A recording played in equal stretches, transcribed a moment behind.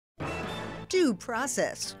Due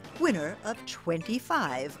Process, winner of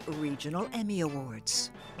 25 regional Emmy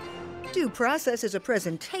Awards. Due Process is a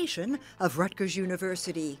presentation of Rutgers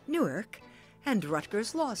University, Newark, and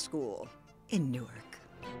Rutgers Law School in Newark.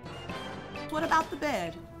 What about the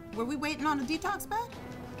bed? Were we waiting on a detox bed?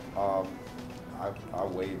 I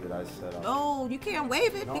waived it. I said. No, you can't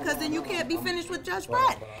waive it because then you can't be finished with Judge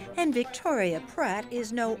Pratt. And Victoria Pratt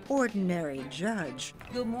is no ordinary judge.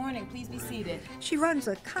 Good morning. Please be seated. She runs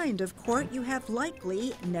a kind of court you have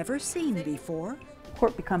likely never seen before.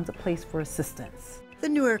 Court becomes a place for assistance. The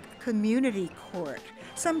Newark Community Court,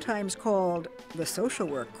 sometimes called the Social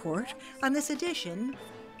Work Court, on this edition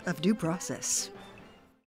of Due Process.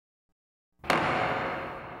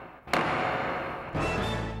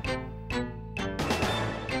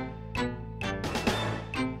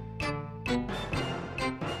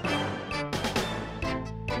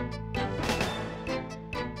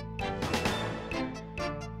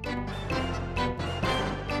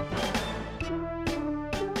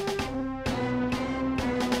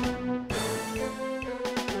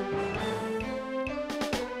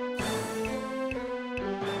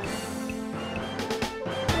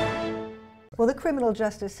 Well, the criminal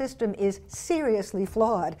justice system is seriously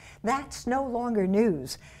flawed. That's no longer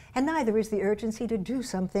news. And neither is the urgency to do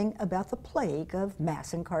something about the plague of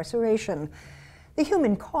mass incarceration. The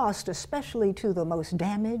human cost, especially to the most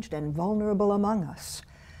damaged and vulnerable among us.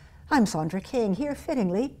 I'm Sandra King, here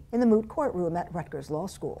fittingly in the moot courtroom at Rutgers Law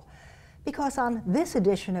School. Because on this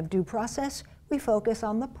edition of Due Process, we focus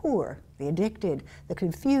on the poor, the addicted, the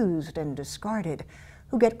confused and discarded,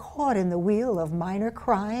 who get caught in the wheel of minor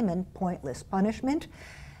crime and pointless punishment,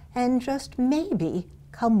 and just maybe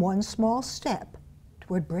come one small step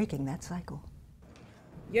toward breaking that cycle.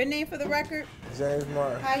 Your name for the record? James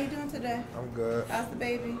Martin. How you doing today? I'm good. How's the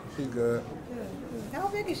baby? She good. Good. How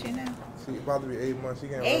big is she now? She about to be 8 months. She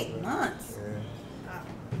can't. 8 months? Yeah.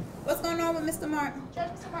 What's going on with Mr. Martin? Judge,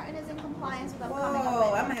 Mr. Martin is in compliance with upcoming Whoa,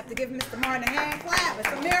 appointments. I'm gonna have to give Mr. Martin a hand clap. It's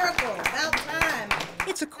a miracle. About time.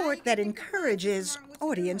 It's a court that encourages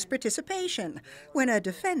audience participation when a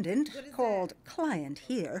defendant, called client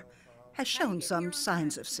here, has shown some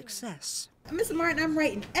signs of success. Mr. Martin, I'm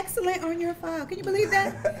writing excellent on your file. Can you believe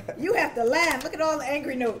that? You have to laugh. Look at all the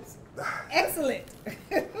angry notes. Excellent.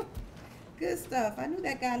 Good stuff. I knew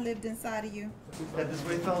that guy lived inside of you. Head this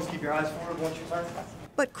way, fellas. Keep your eyes forward once you turn.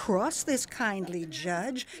 But Cross, this kindly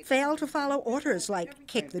judge, failed to follow orders like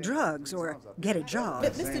kick the drugs or get a job.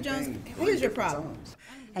 But Mr. Jones, here's your problem.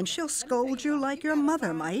 And she'll scold you like your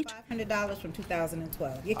mother might. $500 from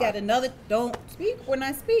 2012. You got another, don't speak when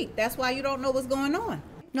I speak. That's why you don't know what's going on.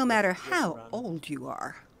 No matter how old you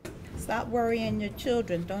are. Stop worrying your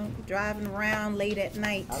children. Don't be driving around late at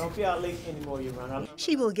night. I don't be out late anymore, Your Honor.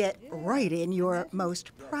 She will get right in your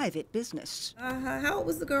most private business. How old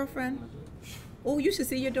was the girlfriend? Oh, you should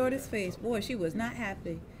see your daughter's face. Boy, she was not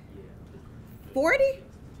happy. 40?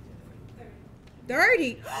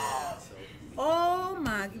 30? Oh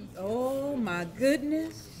my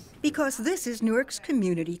goodness. Because this is Newark's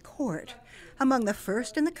Community Court, among the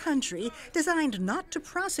first in the country, designed not to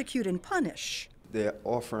prosecute and punish. They're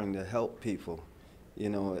offering to help people, you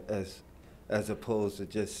know, as opposed to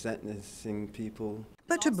just sentencing people.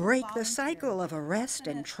 But to break the cycle of arrest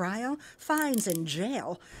and trial, fines and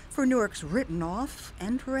jail for Newark's written off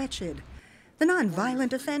and wretched. The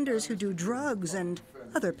nonviolent offenders who do drugs and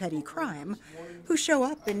other petty crime, who show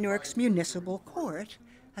up in Newark's municipal court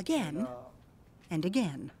again and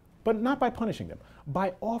again. But not by punishing them,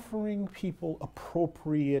 by offering people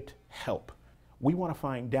appropriate help. We want to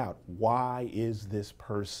find out, why is this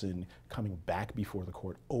person coming back before the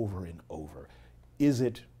court over and over? Is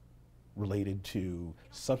it related to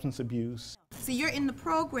substance abuse? See, you're in the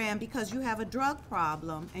program because you have a drug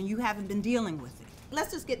problem and you haven't been dealing with it.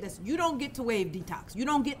 Let's just get this. You don't get to waive detox. You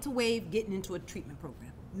don't get to waive getting into a treatment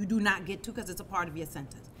program. You do not get to because it's a part of your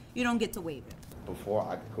sentence. You don't get to waive it. Before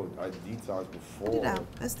I could go, I detox before. Put it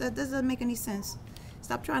out. That doesn't make any sense.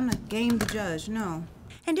 Stop trying to game the judge. No.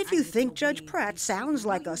 And if you think Judge Pratt sounds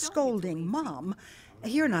like a scolding mom,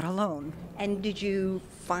 you're not alone. And did you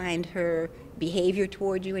find her behavior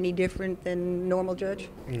toward you any different than normal judge?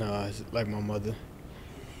 No, it's like my mother.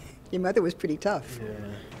 Your mother was pretty tough. Yeah.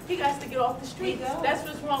 He got to get off the streets. That's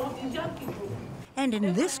what's wrong with these young people. And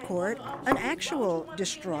in this court, an actual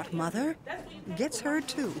distraught mother gets hurt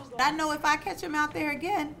too. I know if I catch him out there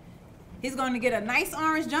again, he's going to get a nice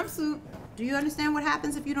orange jumpsuit. Do you understand what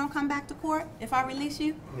happens if you don't come back to court, if I release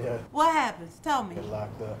you? Yeah. What happens? Tell me. Get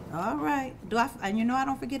locked up. All right. And you know I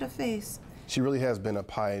don't forget her face. She really has been a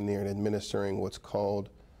pioneer in administering what's called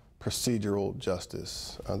procedural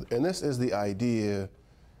justice. And this is the idea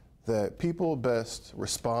that people best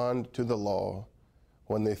respond to the law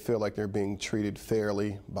when they feel like they're being treated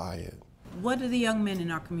fairly by it. What do the young men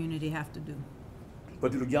in our community have to do?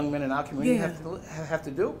 What do the young men in our community have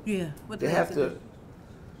to do? Yeah, what do they have to do?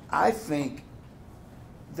 I think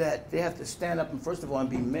that they have to stand up and first of all and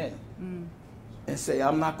be men and say,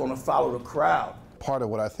 I'm not going to follow the crowd. Part of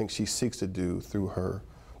what I think she seeks to do through her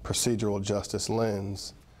procedural justice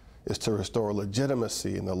lens is to restore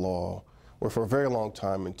legitimacy in the law, where for a very long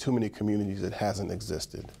time in too many communities it hasn't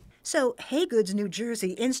existed. So Haygood's New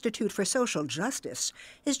Jersey Institute for Social Justice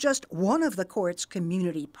is just one of the court's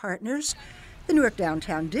community partners. The Newark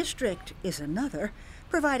Downtown District is another,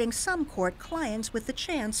 providing some court clients with the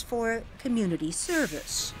chance for community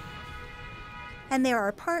service. And there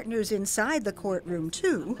are partners inside the courtroom,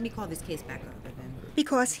 too. Let me call this case back up again.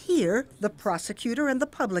 Because here, the prosecutor and the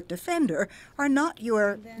public defender are not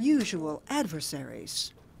your usual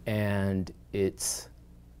adversaries. And it's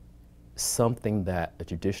something that a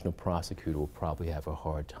traditional prosecutor will probably have a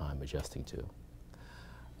hard time adjusting to.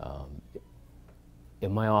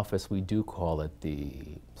 In my office, we do call it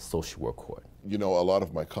the social work court. You know, a lot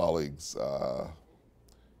of my colleagues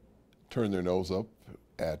turn their nose up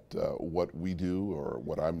at what we do or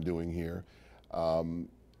what I'm doing here. And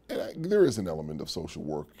there is an element of social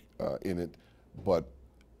work in it, but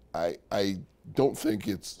I don't think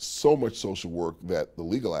it's so much social work that the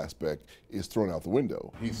legal aspect is thrown out the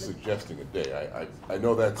window. He's suggesting a day. I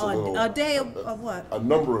know that's a little... A day of what? A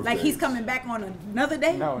number of days. Like he's coming back on another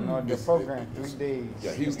day? No, the program, 3 days.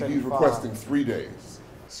 Yeah, he's requesting 3 days.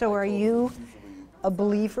 So are you a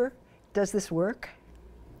believer? Does this work?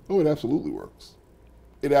 Oh, it absolutely works.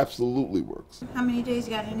 It absolutely works. How many days?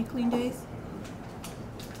 You got any clean days?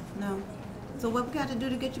 No. So what we got to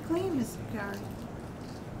do to get you clean, Ms. Carey?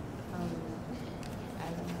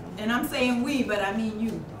 And I'm saying we, but I mean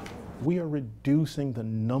you. We are reducing the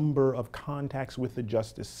number of contacts with the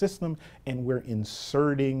justice system, and we're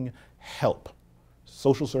inserting help,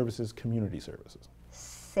 social services, community services.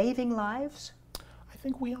 Saving lives? I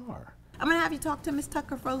think we are. I'm going to have you talk to Ms.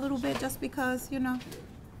 Tucker for a little bit just because, you know,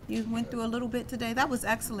 you went through a little bit today. That was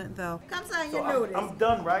excellent, though. Come sign your notice. I'm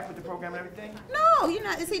done, right, with the program and everything? No, you're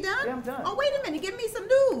not. Is he done? Yeah, I'm done. Oh, wait a minute. Give me some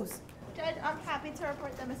news. Judge, I'm happy to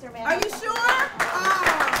report that Mr. Mann. Are you sure?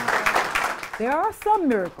 Oh. There are some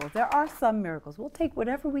miracles. There are some miracles. We'll take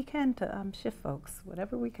whatever we can to shift folks,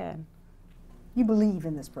 whatever we can. You believe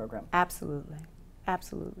in this program? Absolutely.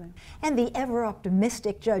 Absolutely. And the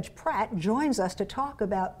ever-optimistic Judge Pratt joins us to talk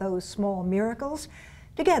about those small miracles,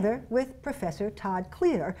 together with Professor Todd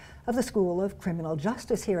Clear of the School of Criminal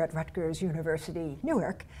Justice here at Rutgers University,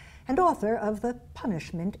 Newark, and author of The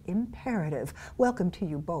Punishment Imperative. Welcome to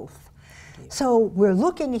you both. So we're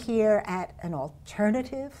looking here at an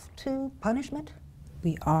alternative to punishment?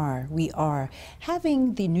 We are.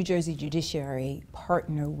 Having the New Jersey Judiciary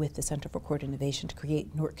partner with the Center for Court Innovation to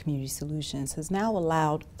create Newark Community Solutions has now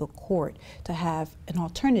allowed the court to have an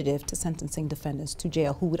alternative to sentencing defendants to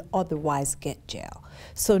jail who would otherwise get jail.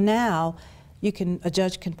 So now a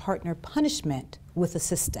judge can partner punishment with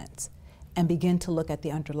assistance and begin to look at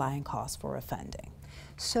the underlying cause for offending.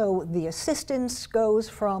 So the assistance goes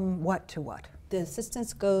from what to what? The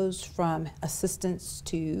assistance goes from assistance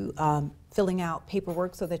to filling out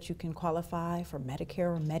paperwork so that you can qualify for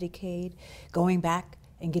Medicare or Medicaid, going back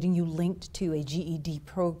and getting you linked to a GED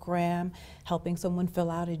program, helping someone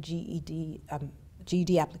fill out a GED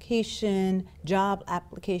application, job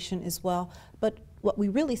application as well. But what we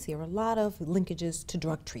really see are a lot of linkages to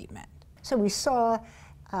drug treatment. So we saw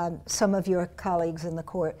some of your colleagues in the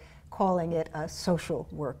court calling it a social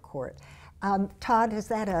work court. Todd, is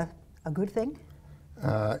that a good thing?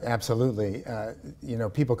 Absolutely. You know,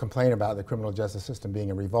 people complain about the criminal justice system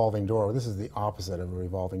being a revolving door. This is the opposite of a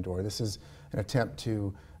revolving door. This is an attempt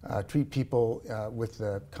to treat people with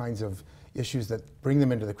the kinds of issues that bring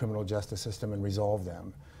them into the criminal justice system and resolve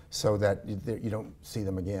them so that you don't see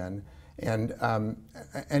them again. And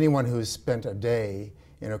anyone who's spent a day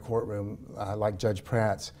in a courtroom like Judge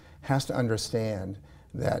Pratt's has to understand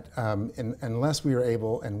that unless we are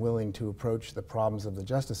able and willing to approach the problems of the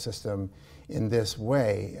justice system in this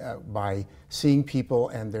way, by seeing people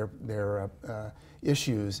and their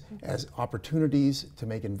issues as opportunities to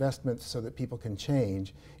make investments so that people can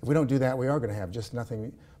change, if we don't do that, we are going to have just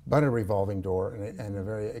nothing but a revolving door and a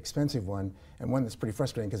very expensive one, and one that's pretty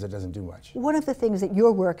frustrating because it doesn't do much. One of the things that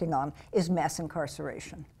you're working on is mass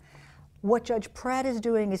incarceration. What Judge Pratt is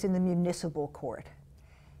doing is in the municipal court.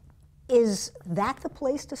 Is that the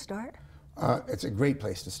place to start? It's a great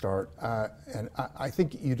place to start, and I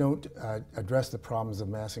think you don't address the problems of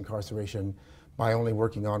mass incarceration by only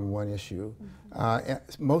working on one issue.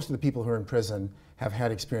 Most of the people who are in prison have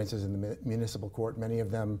had experiences in the municipal court. Many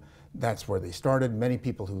of them, that's where they started. Many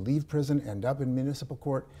people who leave prison end up in municipal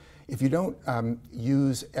court. If you don't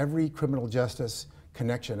use every criminal justice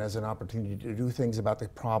connection as an opportunity to do things about the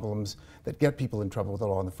problems that get people in trouble with the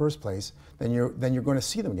law in the first place, then you're going to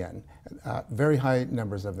see them again, very high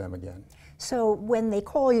numbers of them again. So when they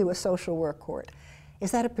call you a social work court,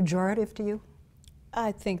 is that a pejorative to you?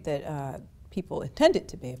 I think that people intend it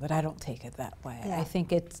to be, but I don't take it that way. Yeah. I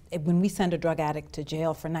think when we send a drug addict to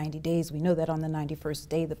jail for 90 days, we know that on the 91st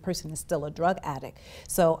day the person is still a drug addict.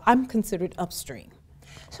 So I'm considered upstream.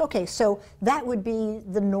 So, okay, so that would be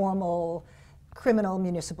the normal criminal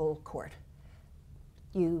municipal court.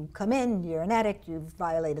 You come in, you're an addict, you've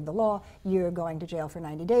violated the law, you're going to jail for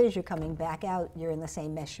 90 days, you're coming back out, you're in the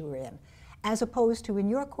same mess you were in. As opposed to in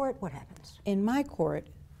your court, what happens? In my court,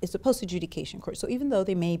 it's a post-adjudication court. So even though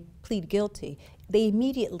they may plead guilty, they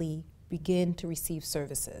immediately begin to receive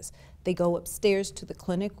services. They go upstairs to the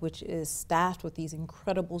clinic, which is staffed with these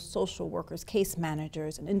incredible social workers, case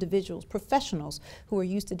managers, and individuals, professionals who are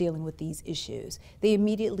used to dealing with these issues. They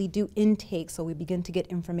immediately do intake, so we begin to get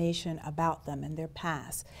information about them and their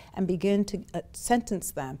past, and begin to sentence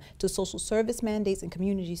them to social service mandates and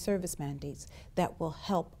community service mandates that will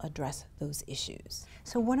help address those issues.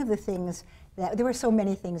 So one of the things there were so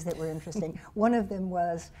many things that were interesting. One of them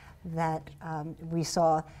was that we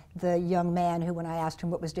saw the young man who, when I asked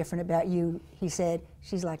him what was different about you, he said,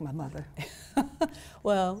 "She's like my mother."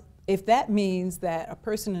 Well, if that means that a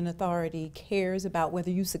person in authority cares about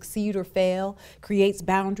whether you succeed or fail, creates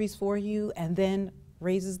boundaries for you, and then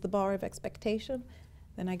raises the bar of expectation,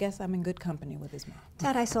 then I guess I'm in good company with his mom.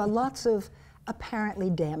 Todd, I saw lots of apparently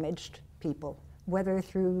damaged people, whether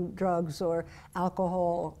through drugs or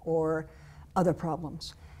alcohol or other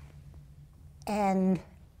problems. And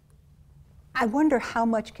I wonder how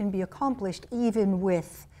much can be accomplished even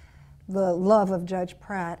with the love of Judge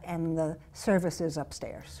Pratt and the services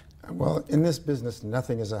upstairs. Well, in this business,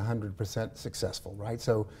 nothing is 100% successful, right?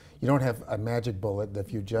 So you don't have a magic bullet that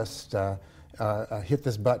if you just hit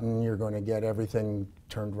this button, you're going to get everything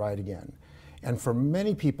turned right again. And for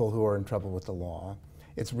many people who are in trouble with the law,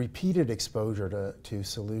 it's repeated exposure to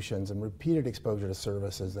solutions and repeated exposure to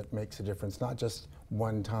services that makes a difference, not just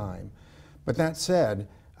one time. But that said,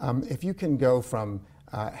 if you can go from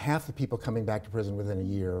half the people coming back to prison within a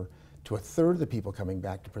year to a third of the people coming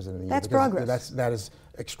back to prison in a year, that's progress. That is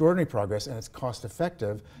extraordinary progress, and it's cost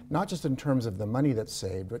effective, not just in terms of the money that's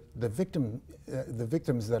saved, but the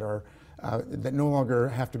victims that are that no longer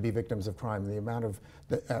have to be victims of crime. The amount of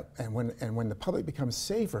and when the public becomes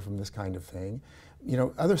safer from this kind of thing, you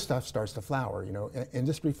know, other stuff starts to flower. You know,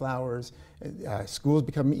 industry flowers, schools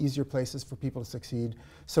become easier places for people to succeed.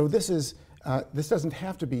 So this doesn't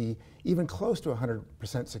have to be even close to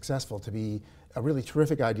 100% successful to be a really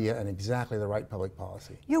terrific idea and exactly the right public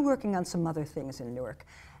policy. You're working on some other things in Newark,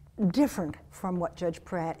 different from what Judge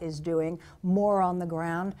Pratt is doing, more on the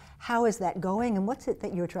ground. How is that going, and what's it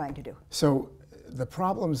that you're trying to do? So the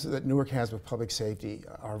problems that Newark has with public safety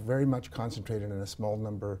are very much concentrated in a small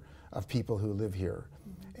number of people who live here.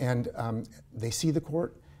 And they see the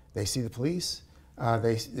court, they see the police,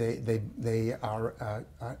 they are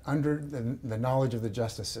under the knowledge of the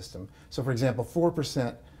justice system. So for example,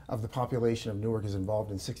 4% of the population of Newark is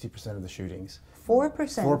involved in 60% of the shootings. 4%?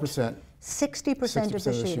 4%. 60% of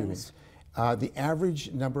the shootings. The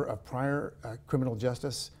average number of prior criminal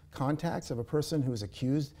justice contacts of a person who is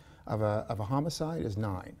accused of a homicide is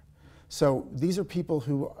 9. So these are people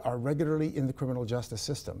who are regularly in the criminal justice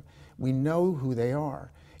system. We know who they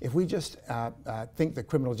are. If we just think the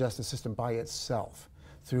criminal justice system by itself,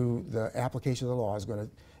 through the application of the law, is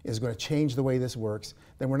going to change the way this works,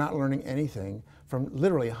 then we're not learning anything from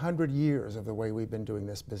literally 100 years of the way we've been doing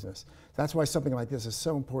this business. That's why something like this is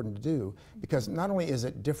so important to do, because not only is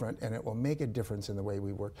it different and it will make a difference in the way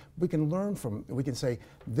we work, we can learn from, we can say,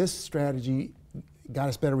 this strategy got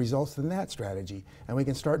us better results than that strategy, and we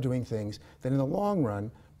can start doing things that in the long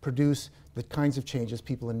run produce the kinds of changes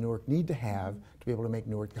people in Newark need to have to be able to make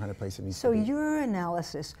Newark the kind of place it needs to be. So your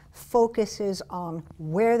analysis focuses on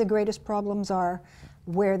where the greatest problems are,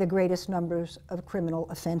 where the greatest numbers of criminal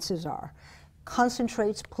offenses are,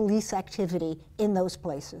 concentrates police activity in those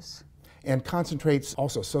places. And concentrates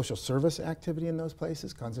also social service activity in those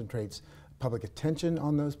places, concentrates public attention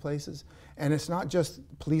on those places. And it's not just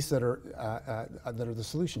police that are the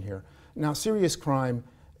solution here. Now, serious crime,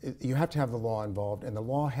 you have to have the law involved, and the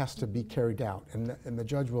law has to be carried out. And the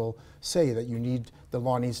judge will say that the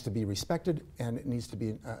law needs to be respected, and it needs to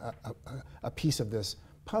be a piece of this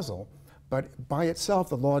puzzle. But by itself,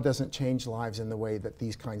 the law doesn't change lives in the way that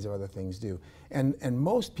these kinds of other things do. And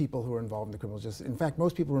most people who are involved in the criminal justice, in fact,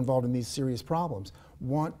 most people who are involved in these serious problems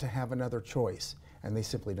want to have another choice, and they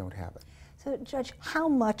simply don't have it. So, Judge, how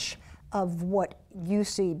much of what you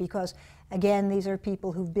see, because again, these are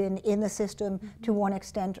people who've been in the system to one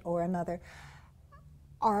extent or another,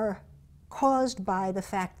 are caused by the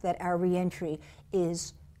fact that our reentry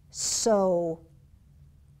is so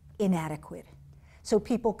inadequate? So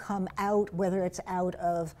people come out, whether it's out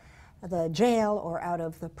of the jail or out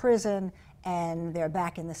of the prison, and they're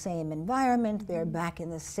back in the same environment, they're back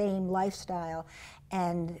in the same lifestyle,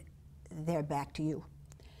 and they're back to you.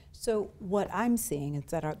 So what I'm seeing is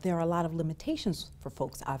that there are a lot of limitations for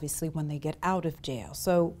folks, obviously, when they get out of jail.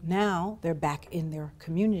 So now they're back in their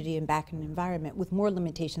community and back in an environment with more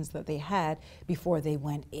limitations that they had before they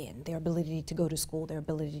went in. Their ability to go to school, their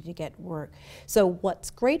ability to get work. So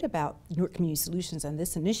what's great about Newark Community Solutions and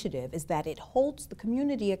this initiative is that it holds the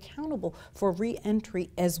community accountable for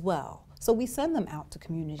re-entry as well. So we send them out to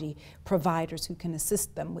community providers who can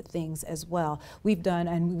assist them with things as well. We've done,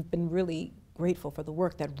 and we've been really grateful for the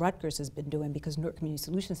work that Rutgers has been doing, because Newark Community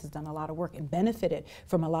Solutions has done a lot of work and benefited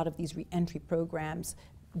from a lot of these re-entry programs,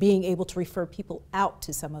 being able to refer people out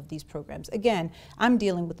to some of these programs. Again, I'm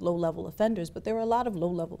dealing with low-level offenders, but there are a lot of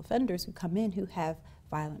low-level offenders who come in who have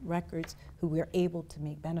violent records, who we are able to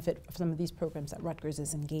make benefit of some of these programs that Rutgers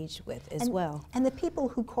is engaged with as well. And the people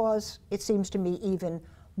who cause, it seems to me, even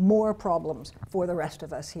more problems for the rest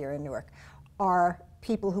of us here in Newark are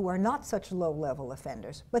people who are not such low-level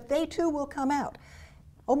offenders, but they too will come out.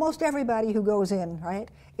 Almost everybody who goes in, right,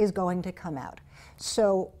 is going to come out.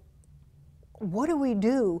 So what do we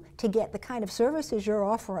do to get the kind of services you're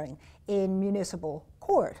offering in municipal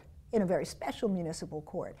court, in a very special municipal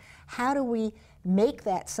court? How do we make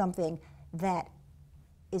that something that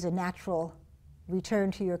is a natural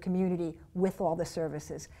return to your community with all the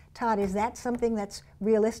services? Todd, is that something that's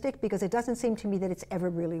realistic? Because it doesn't seem to me that it's ever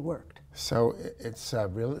really worked. So it's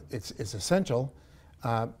essential,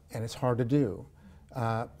 and it's hard to do.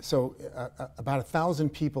 About 1,000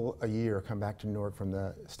 people a year come back to Newark from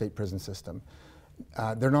the state prison system.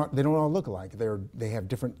 They don't all look alike. They have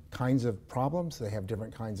different kinds of problems. They have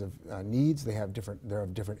different kinds of needs. They're of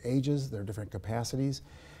different ages. They're different capacities.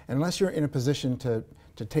 And unless you're in a position to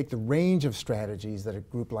take the range of strategies that a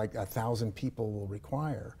group like 1,000 people will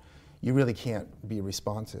require, you really can't be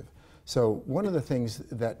responsive. So one of the things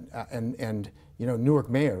that, you know, Newark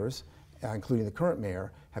mayors, including the current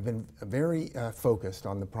mayor, have been very focused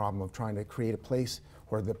on the problem of trying to create a place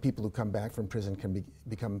where the people who come back from prison can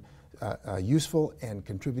become useful and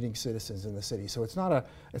contributing citizens in the city. So it's not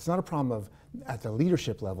a problem of at the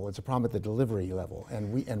leadership level. It's a problem at the delivery level,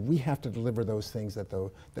 and we have to deliver those things that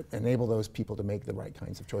enable those people to make the right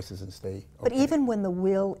kinds of choices and stay. But even when the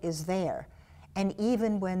will is there, and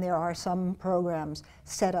even when there are some programs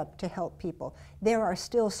set up to help people, there are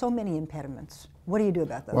still so many impediments. What do you do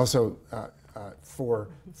about those? Well, so for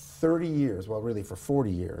 30 years, well, really for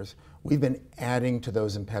 40 years, we've been adding to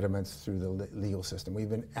those impediments through the legal system. We've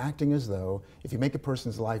been acting as though if you make a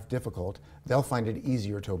person's life difficult, they'll find it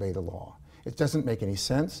easier to obey the law. It doesn't make any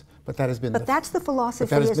sense, but that has been that's the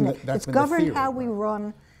philosophy, isn't it? It's governed how we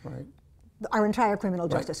run our entire criminal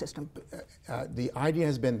justice system. The idea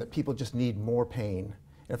has been that people just need more pain.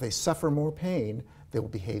 And if they suffer more pain, they will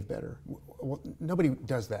behave better. Well, nobody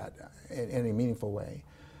does that in any meaningful way.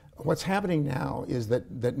 What's happening now is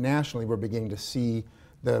that nationally we're beginning to see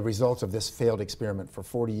the results of this failed experiment. For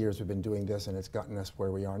 40 years we've been doing this, and it's gotten us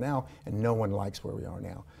where we are now, and no one likes where we are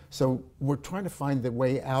now. So we're trying to find the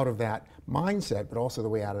way out of that mindset, but also the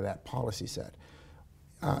way out of that policy set.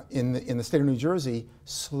 In the state of New Jersey,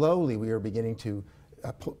 slowly we are beginning to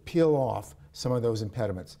peel off some of those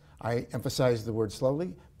impediments. I emphasize the word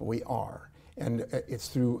slowly, but we are. And it's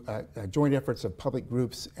through joint efforts of public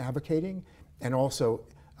groups advocating, and also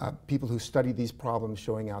people who study these problems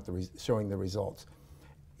showing the results.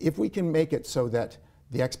 If we can make it so that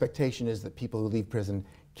the expectation is that people who leave prison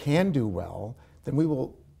can do well, then we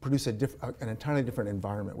will produce an entirely different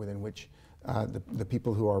environment within which the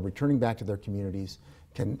people who are returning back to their communities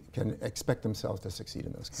can expect themselves to succeed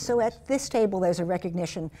in those communities. So at this table there's a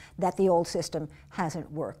recognition that the old system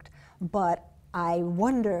hasn't worked. But I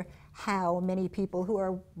wonder how many people who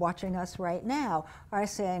are watching us right now are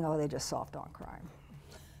saying, oh, they're just soft on crime.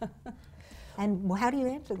 And how do you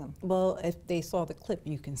answer them? Well, if they saw the clip,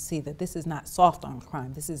 you can see that this is not soft on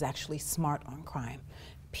crime. This is actually smart on crime.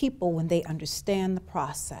 People, when they understand the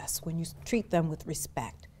process, when you treat them with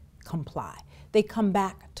respect, comply. They come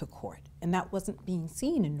back to court, and that wasn't being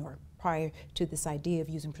seen in Newark prior to this idea of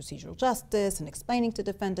using procedural justice and explaining to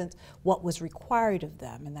defendants what was required of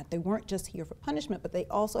them, and that they weren't just here for punishment, but they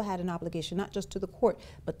also had an obligation not just to the court,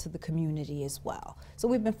 but to the community as well. So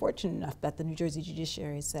we've been fortunate enough that the New Jersey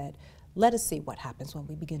judiciary said, let us see what happens when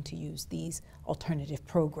we begin to use these alternative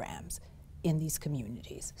programs in these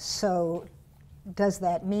communities. So does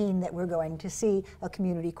that mean that we're going to see a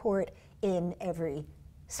community court in every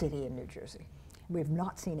city in New Jersey? We've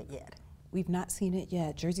not seen it yet. We've not seen it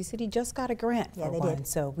yet. Jersey City just got a grant for one, did.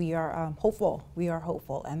 so we are hopeful. We are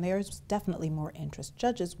hopeful, and there's definitely more interest.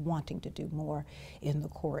 Judges wanting to do more in the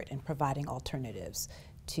court and providing alternatives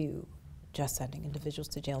to just sending individuals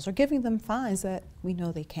to jails or giving them fines that we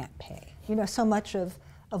know they can't pay. You know, so much of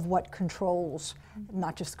what controls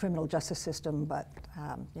not just the criminal justice system, but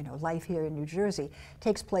you know, life here in New Jersey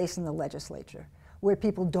takes place in the legislature, where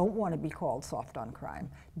people don't want to be called soft on crime,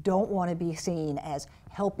 don't want to be seen as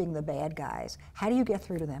helping the bad guys. How do you get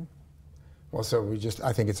through to them? Well, so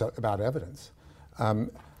I think it's about evidence.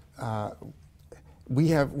 We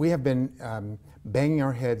have been banging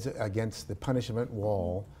our heads against the punishment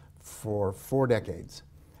wall for 4 decades,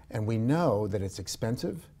 and we know that it's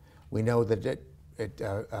expensive. We know that it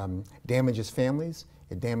damages families,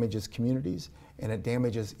 it damages communities, and it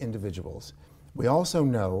damages individuals. We also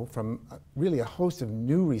know from really a host of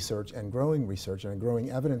new research and a growing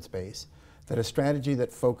evidence base that a strategy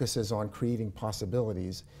that focuses on creating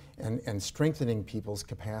possibilities and strengthening people's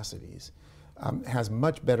capacities has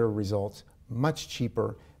much better results, much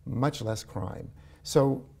cheaper, much less crime.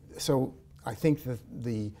 So I think that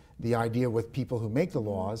the idea with people who make the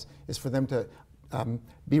laws is for them to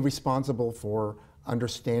be responsible for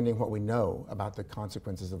understanding what we know about the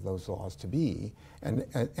consequences of those laws to be, and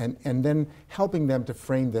then helping them to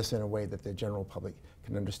frame this in a way that the general public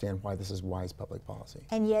can understand why this is wise public policy.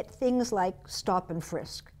 And yet things like stop and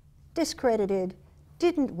frisk, discredited,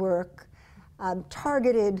 didn't work,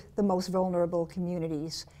 targeted the most vulnerable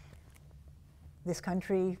communities. This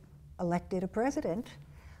country elected a president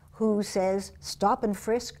who says stop and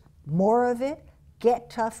frisk, more of it,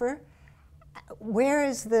 get tougher. Where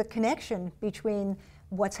is the connection between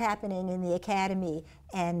what's happening in the academy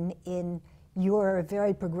and in your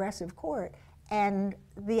very progressive court and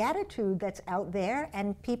the attitude that's out there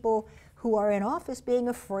and people who are in office being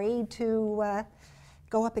afraid to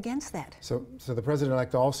go up against that? So the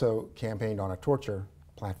president-elect also campaigned on a torture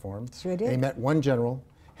platform. Sure did. And he met one general,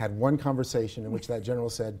 had one conversation in which that general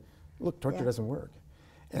said, look, torture doesn't work.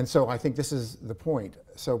 And so I think this is the point.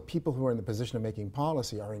 So people who are in the position of making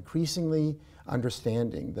policy are increasingly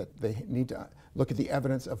understanding that they need to look at the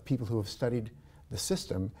evidence of people who have studied the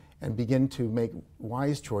system and begin to make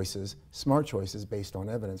wise choices, smart choices based on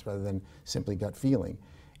evidence rather than simply gut feeling.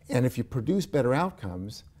 And if you produce better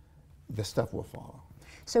outcomes, the stuff will follow.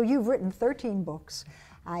 So you've written 13 books.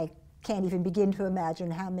 I can't even begin to imagine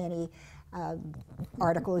how many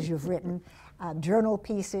articles you've written, journal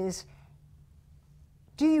pieces.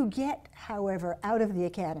 Do you get, however, out of the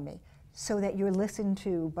academy so that you're listened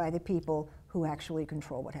to by the people who actually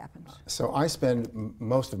control what happens? So I spend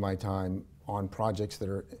most of my time on projects that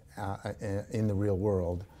are in the real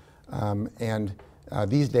world.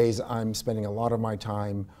 These days I'm spending a lot of my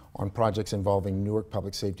time on projects involving Newark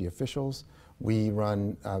public safety officials. We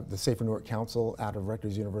run the Safer Newark Council out of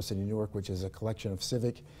Rutgers University, Newark, which is a collection of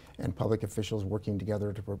civic and public officials working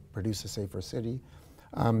together to produce a safer city.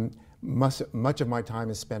 Much of my time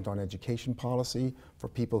is spent on education policy for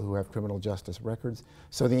people who have criminal justice records.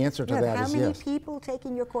 So the answer to that is yes. How many people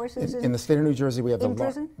taking your courses in the state of New Jersey? We have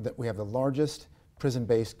we have the largest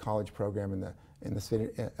prison-based college program in the state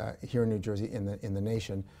here in New Jersey in the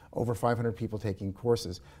nation. Over 500 people taking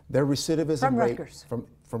courses. Their recidivism rate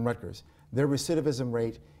from Rutgers. Their recidivism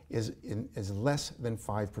rate is less than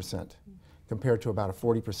 5%. Compared to about a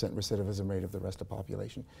 40% recidivism rate of the rest of the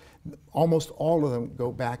population. Almost all of them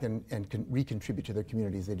go back and recontribute to their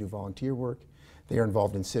communities. They do volunteer work. They are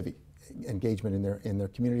involved in civic engagement in their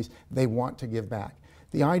communities. They want to give back.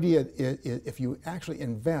 The idea is if you actually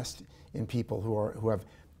invest in people who have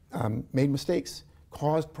made mistakes,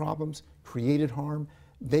 caused problems, created harm,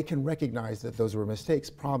 they can recognize that those were mistakes,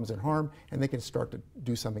 problems, and harm, and they can start to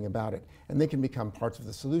do something about it. And they can become parts of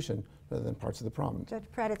the solution rather than parts of the problem. Judge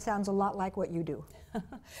Pratt, it sounds a lot like what you do.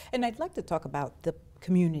 And I'd like to talk about the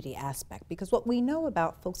community aspect, because what we know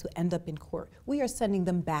about folks who end up in court, we are sending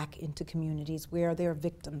them back into communities where their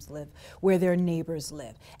victims live, where their neighbors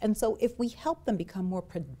live. And so if we help them become more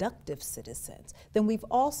productive citizens, then we've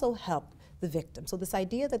also helped the victim. So this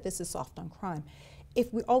idea that this is soft on crime, if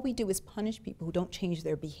all we do is punish people who don't change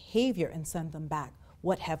their behavior and send them back,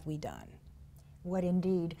 what have we done? What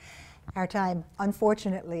indeed. Our time,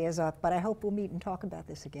 unfortunately, is up, but I hope we'll meet and talk about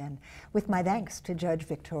this again. With my thanks to Judge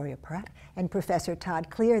Victoria Pratt and Professor Todd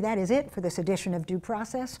Clear, that is it for this edition of Due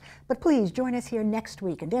Process. But please join us here next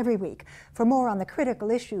week and every week for more on the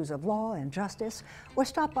critical issues of law and justice, or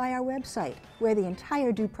stop by our website, where the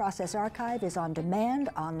entire Due Process archive is on demand,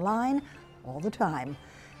 online, all the time.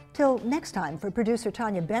 Till next time, for producer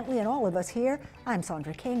Tanya Bentley and all of us here, I'm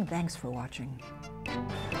Sandra King. Thanks for watching.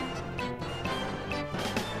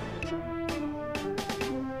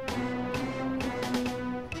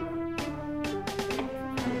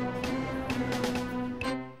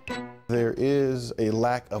 There is a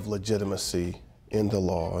lack of legitimacy in the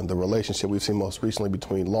law, and the relationship we've seen most recently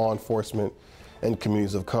between law enforcement and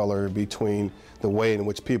communities of color, between the way in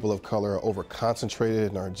which people of color are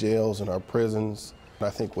over-concentrated in our jails and our prisons. And I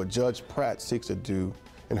think what Judge Pratt seeks to do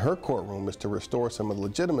in her courtroom is to restore some of the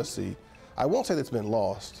legitimacy. I won't say that it's been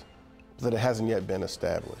lost, but that it hasn't yet been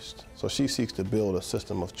established. So she seeks to build a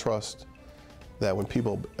system of trust that when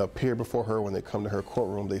people appear before her, when they come to her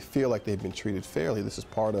courtroom, they feel like they've been treated fairly. This is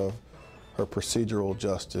part of her procedural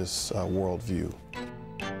justice worldview.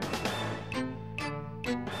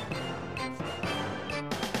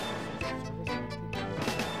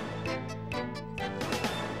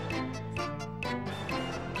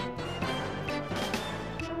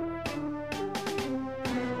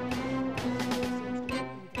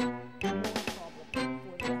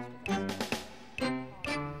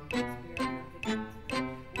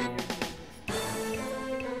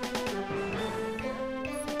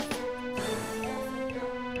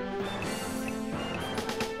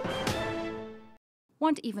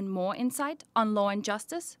 Want even more insight on law and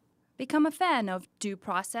justice? Become a fan of Due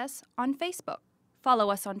Process on Facebook. Follow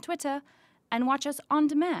us on Twitter and watch us on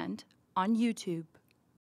demand on YouTube.